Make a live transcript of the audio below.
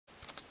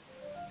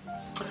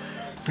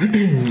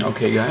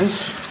Okay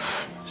guys,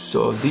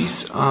 so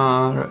these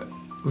are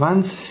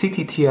VANS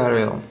City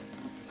Trl.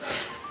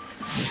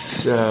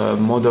 This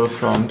model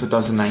from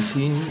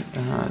 2019,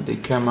 they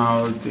came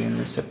out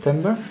in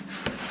September,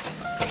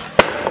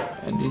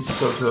 and this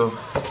sort of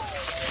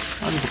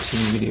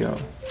unboxing video.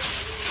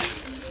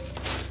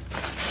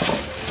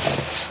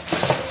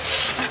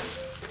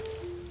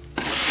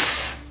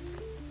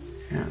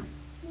 Yeah,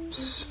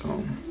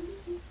 so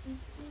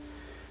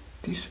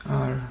these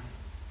are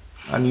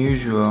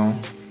unusual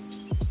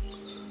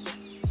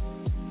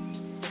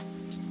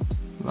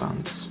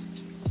VANS,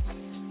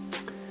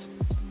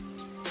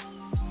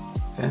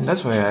 and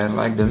that's why I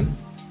like them.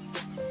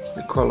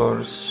 The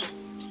colors,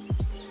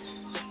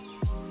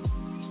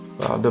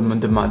 well, the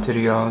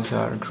materials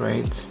are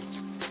great.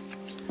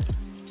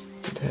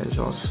 It has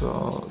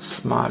also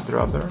smart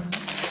rubber,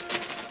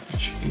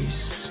 which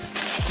is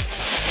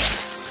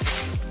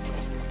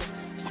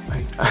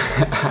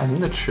I'm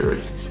not sure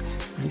if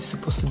it's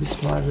supposed to be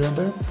smart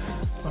rubber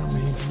or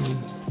maybe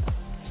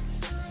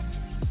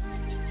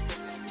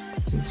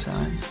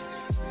inside.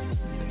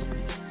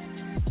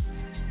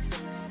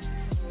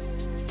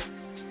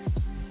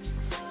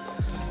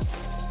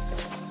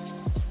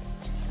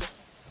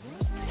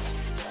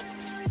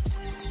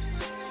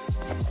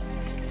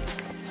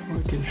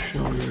 We can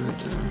show you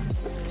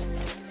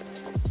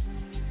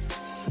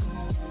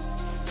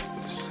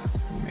it's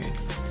made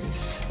like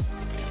this.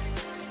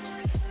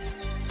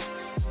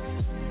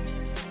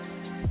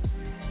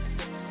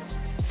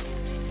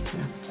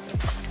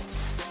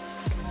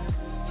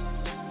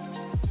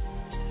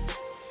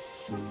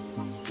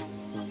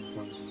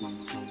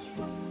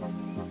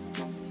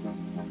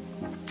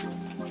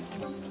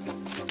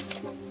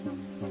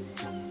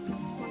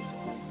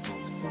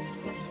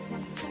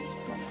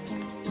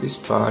 This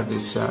part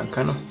is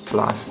kind of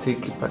plastic,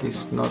 but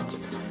it's not,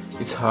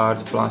 it's hard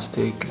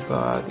plastic,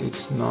 but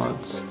it's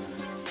not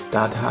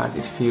that hard.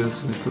 It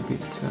feels a little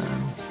bit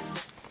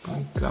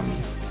like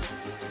gummy,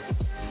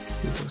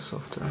 a little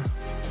softer.